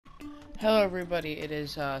Hello everybody, it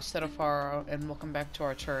is Setofaro, and welcome back to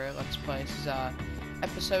our Terraria Let's Play. This is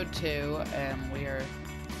episode 2, and we are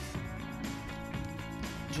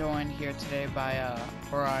joined here today by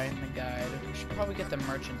Brian the guide. We should probably get the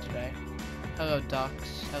merchant today. Hello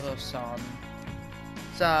Ducks, hello Son.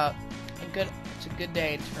 It's a good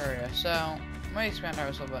day in Terraria. So let me expand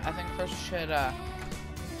ours a little bit. I think first we should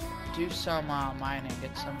do some mining,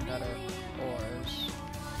 get some better ores.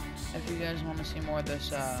 If you guys want to see more of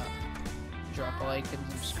this, drop a like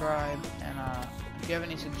and subscribe, and if you have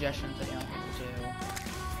any suggestions that you want me to do,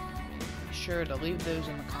 be sure to leave those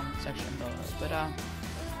in the comment section below. But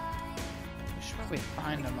we should probably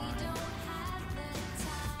find a mine.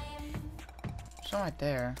 There's one right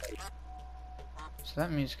there. So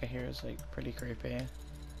that music I hear is like pretty creepy.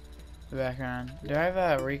 The background. Do I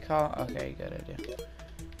have a recall? Okay, good idea.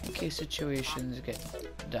 In case situations get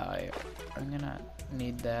dire, I'm gonna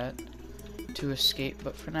need that to escape,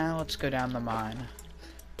 but for now let's go down the mine.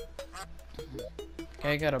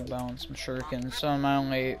 Okay, I got a bow and some shurikens, some of my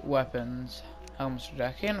only weapons. Hello, Mr.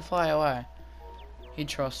 Jack. He didn't fly away. He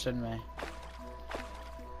trusted me.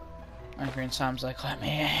 And Green Sam's like, let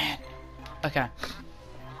me in. Okay.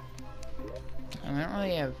 And we don't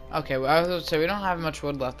really have. Okay, well, I was going to say we don't have much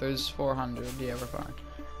wood left. There's 400. Yeah, we're fine.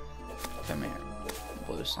 Come here,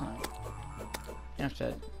 blue slime. You have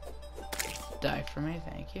to die for me,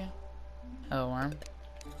 thank you. Hello, worm.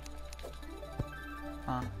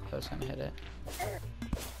 I was gonna hit it.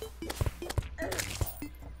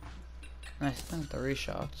 Nice thing, 3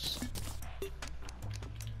 shots.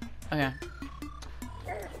 Okay.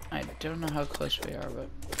 I don't know how close we are, but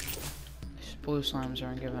these blue slimes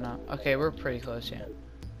aren't giving up. Okay, we're pretty close yet.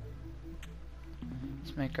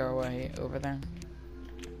 Let's make our way over there.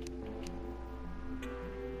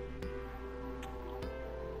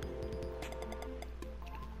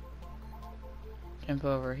 Jump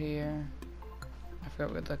over here. I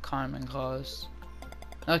forgot what the climbing claws.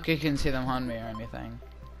 Look, you can see them on me or anything.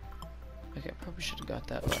 Okay, probably should have got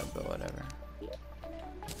that lead, but whatever.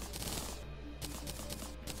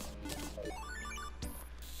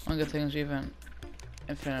 One good thing is we have an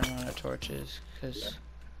infinite amount of torches, because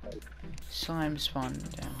slime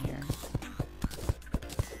spawned down here.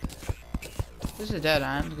 This is a dead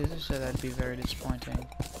end, because this said that'd be very disappointing.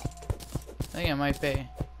 I think it might be.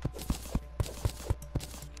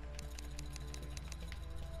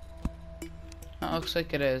 Oh, looks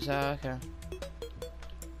like it is. Okay.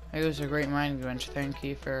 It was a great mining adventure. Thank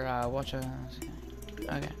you for watching.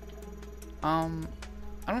 Okay. I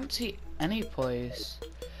don't see any place.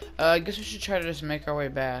 I guess we should try to just make our way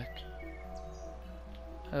back.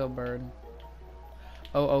 Hello, bird.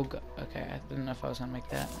 Oh, okay. I didn't know if I was gonna make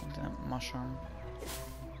that mushroom.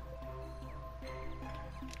 I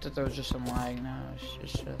thought there was just some lag. No,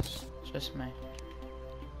 it's just me.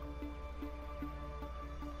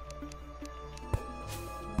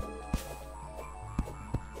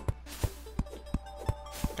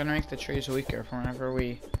 Gonna make the trees weaker for whenever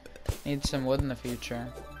we need some wood in the future.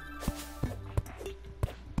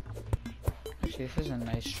 Actually, this is a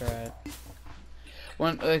nice strat.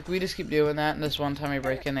 Like, we just keep doing that, and this one time we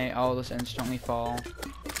break in, they all just instantly fall.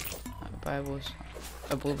 Bibles.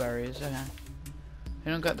 Blueberries, okay.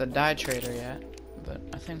 We don't got the dye trader yet, but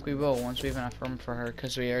I think we will once we have enough room for her,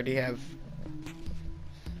 because we already have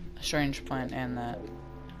a strange plant and that.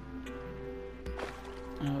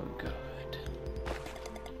 Oh, God.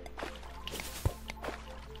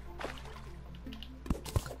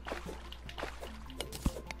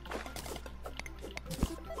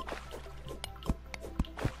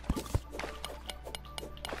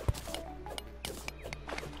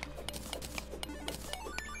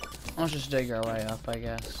 Let's just dig our way up, I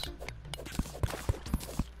guess.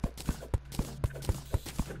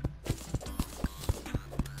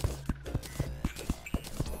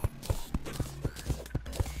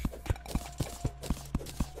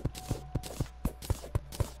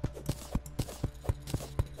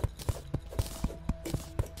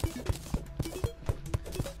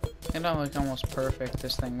 It don't look almost perfect,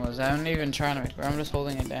 this thing was. I'm not even trying to make it, I'm just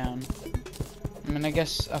holding it down. I mean, I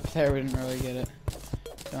guess up there we didn't really get it.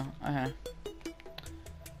 So, okay.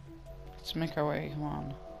 Let's make our way, come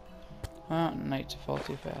on. Well, night to fall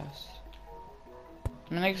too fast.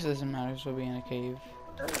 I mean, I guess it doesn't matter, so we'll be in a cave.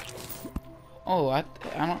 Oh, I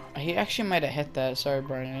don't, he actually might have hit that. Sorry,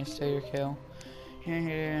 Brian, I steal your kill.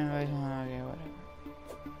 Okay, whatever.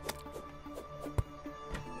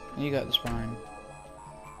 You got this, Brian.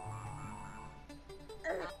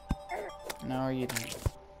 No, you didn't.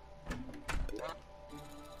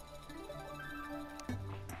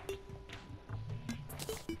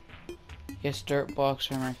 Yes, dirt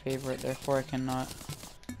blocks are my favorite, therefore I cannot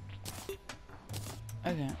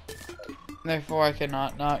Okay. Therefore, I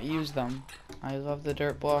cannot not use them. I love the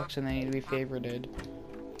dirt blocks and they need to be favorited.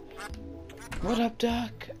 What up,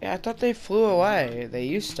 Duck? Yeah, I thought they flew away. They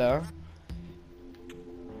used to.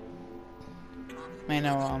 I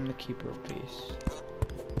know I'm the keeper of peace.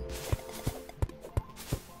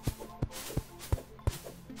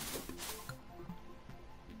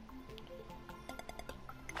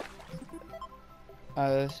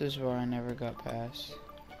 This is where I never got past.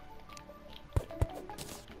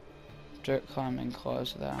 Dirt climbing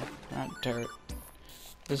claws, though. Not dirt.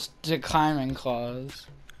 Just the climbing claws.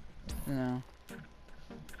 No.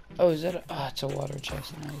 Oh, is that a... Oh, it's a water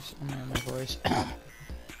chest. Nice. I'm hearing my voice.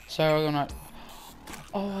 Sorry, I'm not...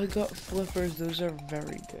 Oh, I got flippers. Those are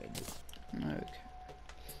very good. Okay.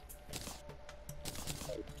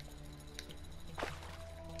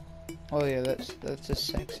 Oh yeah, that's a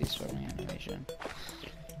sexy swimming animation.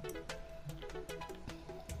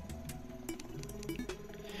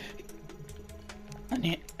 I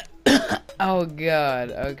need... Oh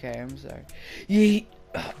god, okay, I'm sorry. Yeet!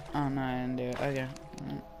 Oh no, I didn't do it. Okay.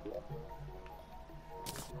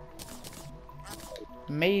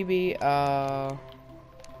 Maybe, never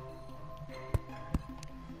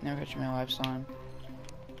catch me alive, slime.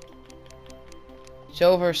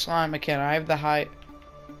 Silver slime again. I have the height.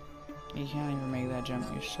 You can't even make that jump.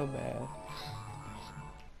 You're so bad.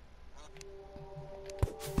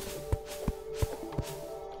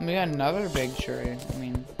 We got another big tree. I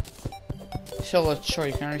mean, so let's show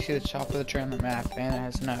you can only see the top of the tree on the map, and it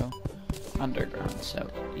has no underground, so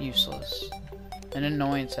useless. An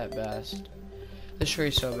annoyance at best. This tree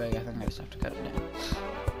is so big, I think I just have to cut it down.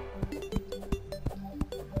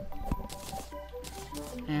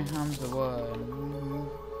 Here comes the wood.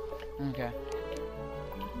 Okay.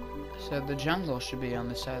 So the jungle should be on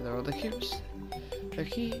this side of the world. Why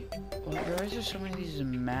is there so many of these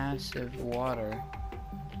massive water?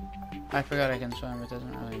 I forgot I can swim, it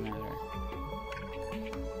doesn't really matter.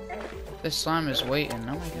 This slime is waiting.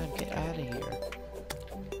 Oh my god, get out of here.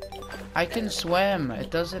 I can swim,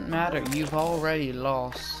 it doesn't matter. You've already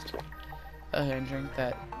lost. Okay, drink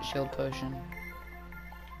that shield potion.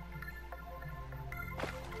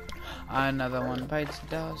 Another one bites the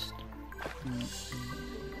dust.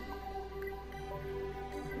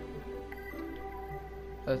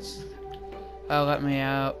 Let's... Oh, let me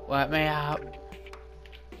out. Let me out.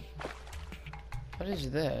 What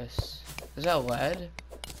is this? Is that lead?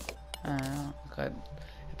 I don't know. Okay.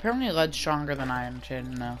 Apparently lead's stronger than iron, which I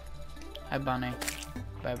didn't know. Hi, Bunny.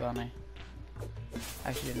 Bye, Bunny. I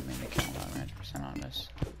actually didn't mean to count on 100% on this.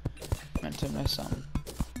 Meant to miss some.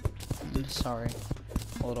 I'm sorry.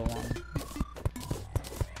 Little one.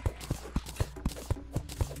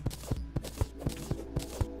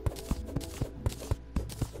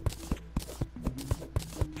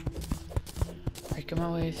 Breaking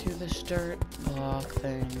my way through this dirt block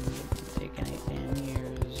thing. Taking 8 damn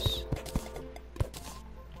years.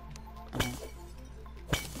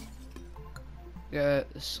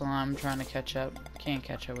 Got slime trying to catch up. Can't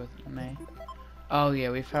catch up with me. Oh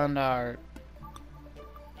yeah, we found our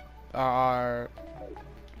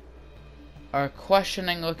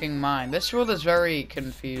questioning looking mind. This world is very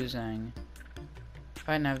confusing. If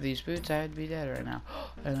I didn't have these boots, I'd be dead right now.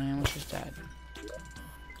 And I almost just died.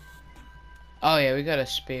 Oh yeah, we got a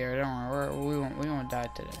spear. Don't worry, we won't die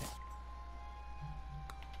today.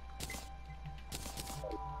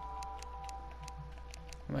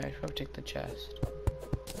 Wait, I should probably take the chest.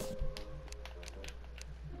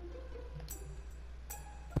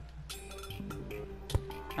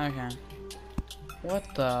 Okay. What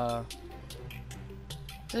the?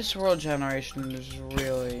 This world generation is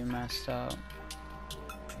really messed up.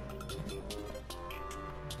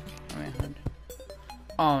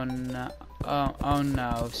 Oh no. Oh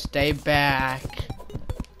no. Stay back.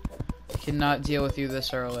 I cannot deal with you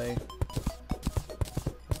this early.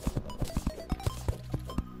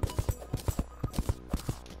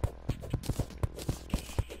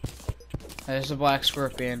 There's a black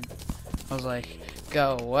scorpion. I was like,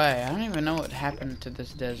 go away. I don't even know what happened to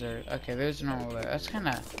this desert. Okay, there's normal there. That's kind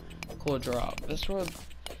of cool drop. This world,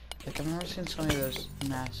 like, I've never seen so many of those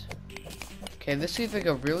massive. Okay, this either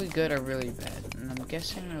go really good or really bad. And I'm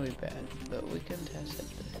guessing really bad, but we can test it.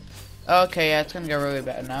 Okay, yeah, it's gonna go really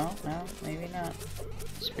bad. No, maybe not.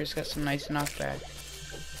 Spear's got some nice knockback.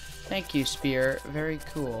 Thank you, Spear. Very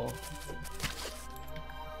cool.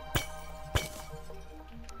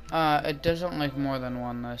 It doesn't like more than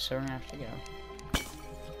one though, so we're gonna have to go.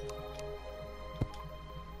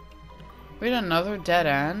 We had another dead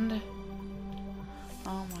end?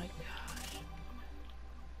 Oh my gosh.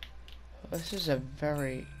 This is a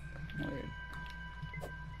very weird.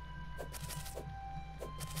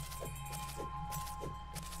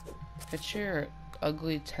 Get your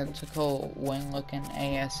ugly tentacle wing looking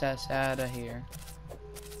ASS out of here.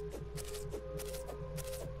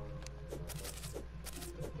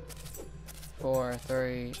 Four,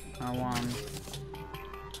 three, or one.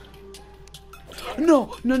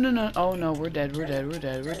 No! No, no, no. Oh no, we're dead, we're dead, we're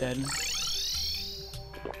dead, we're dead.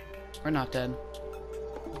 We're not dead.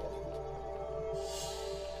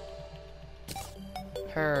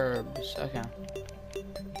 Herbs, okay.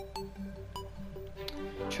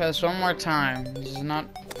 Try this one more time. This is not.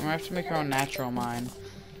 I'm gonna have to make our own natural mine.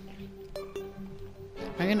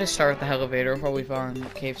 I'm gonna start with the elevator before we fall in the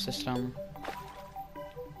cave system.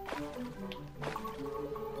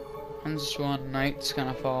 When's this one night's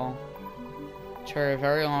gonna fall? Sure,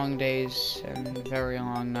 very long days and very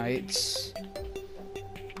long nights.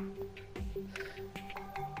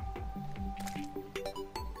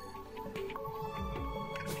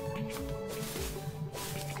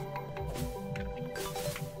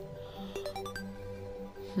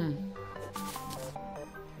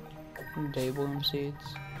 Day bloom seeds.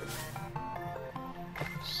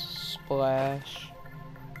 Splash.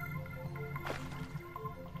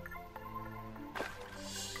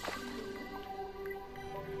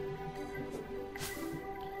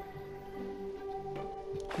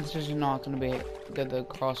 This is not going to be good at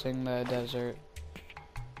crossing the desert.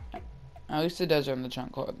 At least the desert and the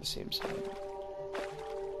chunk are the same side.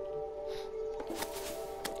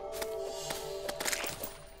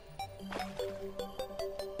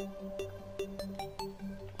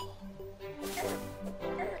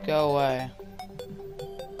 Go away.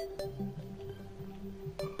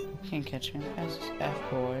 Can't catch me. That's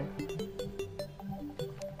F-boy.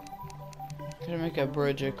 Gonna make a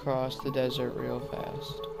bridge across the desert real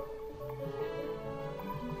fast.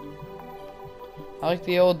 I like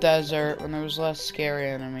the old desert when there was less scary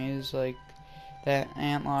enemies, like the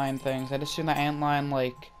antlion things. I just seen the antlion,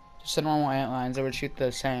 like, just the normal antlions that would shoot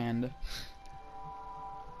the sand.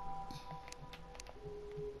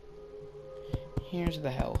 Here's the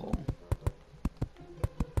hellhole.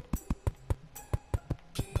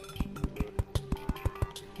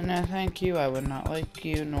 No, thank you. I would not like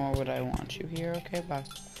you, nor would I want you here. Okay, bye.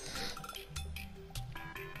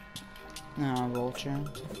 No, vulture.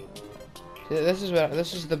 This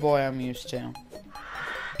is the boy I'm used to.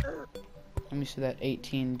 I'm used to that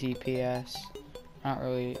 18 DPS. Not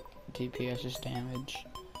really DPS, just damage.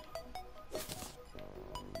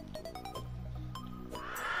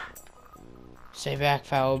 Stay back,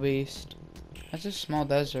 foul beast. That's a small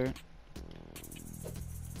desert.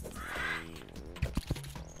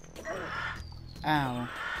 Ow.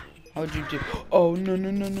 How would you do? Oh, no, no,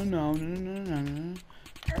 no, no, no, no, no, no, no.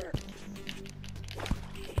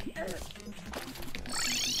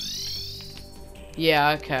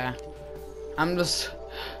 Yeah, okay. I'm just...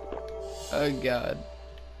 Oh, God.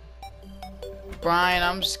 Brian,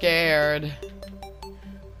 I'm scared.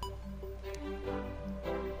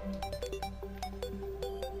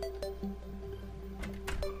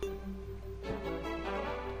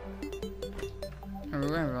 I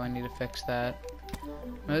really need to fix that.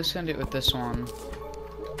 I'm just gonna do it with this one.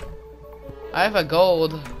 I have a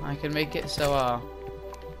gold. I can make it so,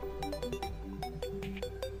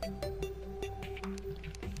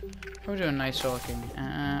 we're doing nicer looking.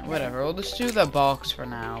 Whatever. We'll just do the box for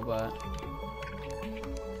now, but...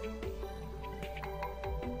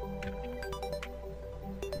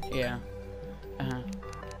 Yeah.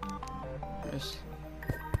 Just...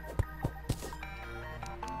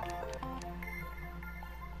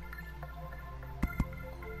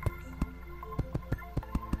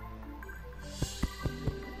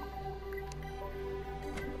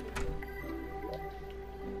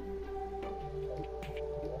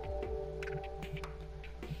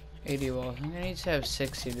 walls. I'm gonna need to have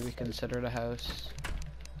 60 to be considered a house.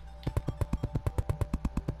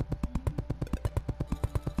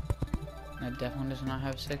 That definitely does not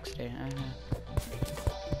have 60.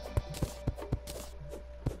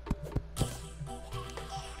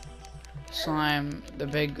 Slime, the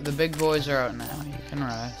big boys are out now. You can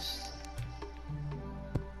rest.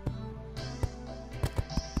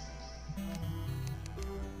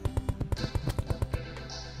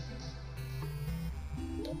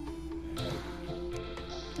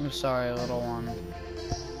 I'm sorry, little one.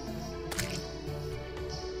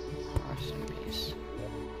 Rest in peace.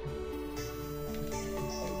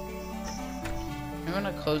 I'm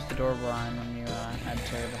gonna close the door, Brian, when you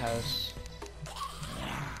enter the house.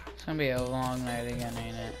 It's gonna be a long night again,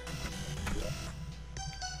 ain't it?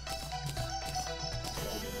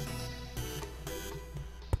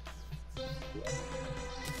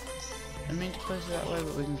 I mean to close it that way,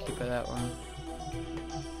 but we can keep it that way.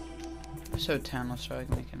 episode 10, let's try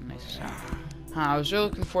to make it a nice sound. I was really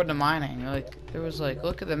looking forward to mining. Like, there was like,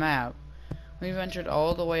 look at the map. We ventured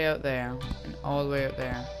all the way out there, and all the way out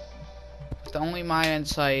there. The only mine in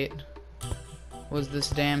sight was this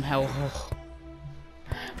damn hellhole.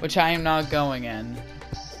 Which I am not going in.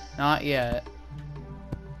 Not yet.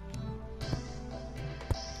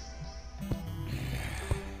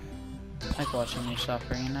 I like watching you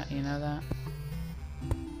suffer, you know that?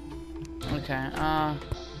 Okay,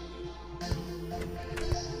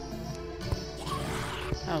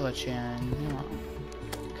 I'll let you in.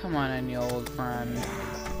 Come on in, you old friend.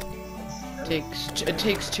 It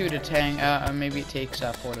takes 2 to tango. Maybe it takes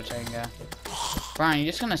 4 to tango. Brian, you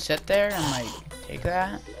just gonna sit there and like take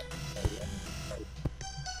that?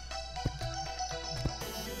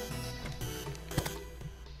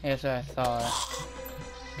 Yes, I thought.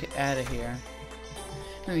 Get out of here.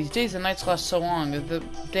 And these days the nights last so long. The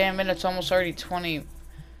damn minute's almost already 20.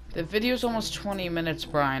 The video's almost 20 minutes,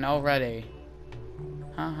 Brian, already.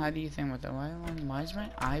 Huh? How do you think with that? Why is my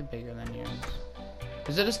eye bigger than yours?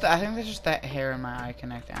 Is it just I think there's just that hair in my eye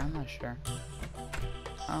connecting. I'm not sure.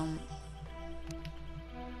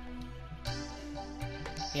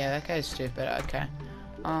 Yeah, that guy's stupid. Okay.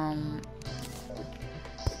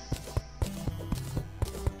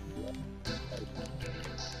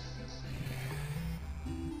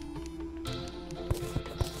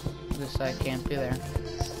 This side can't be there.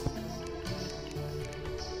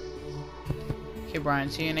 Okay, Brian,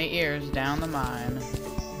 see you in 8 years. Down the mine.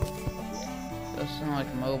 Does sound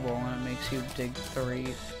like mobile and it makes you dig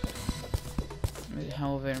 3. Make the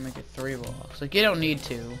elevator make it 3 blocks. Like, you don't need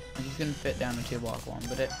to. Like, you can fit down a 2-block one,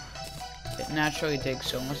 but it naturally digs,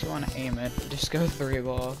 so unless you want to aim it, just go 3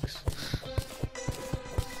 blocks.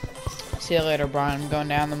 See you later, Brian. I'm going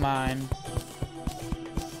down the mine.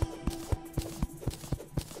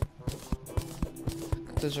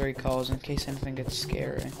 Those recalls in case anything gets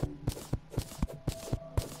scary.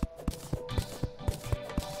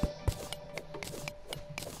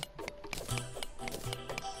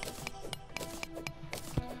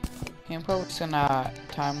 I'm probably just gonna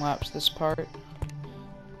time-lapse this part,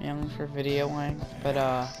 mainly for video length, but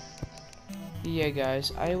yeah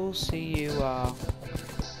guys, I will see you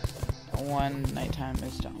when nighttime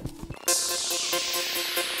is done.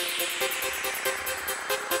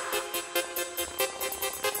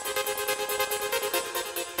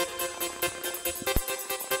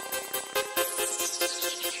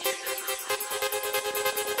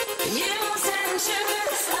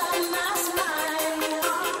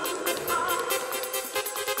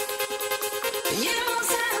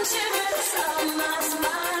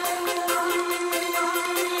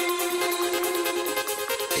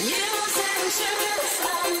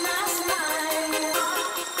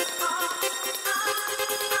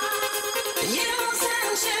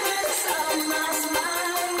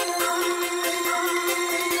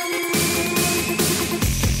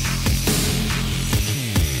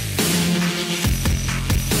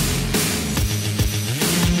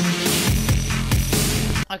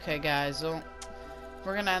 Okay guys, well,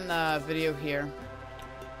 we're gonna end the video here.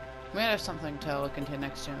 We might have something to look into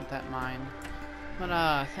next time with that mine.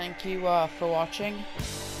 But thank you for watching,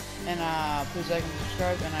 and please like and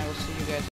subscribe, and I will see you guys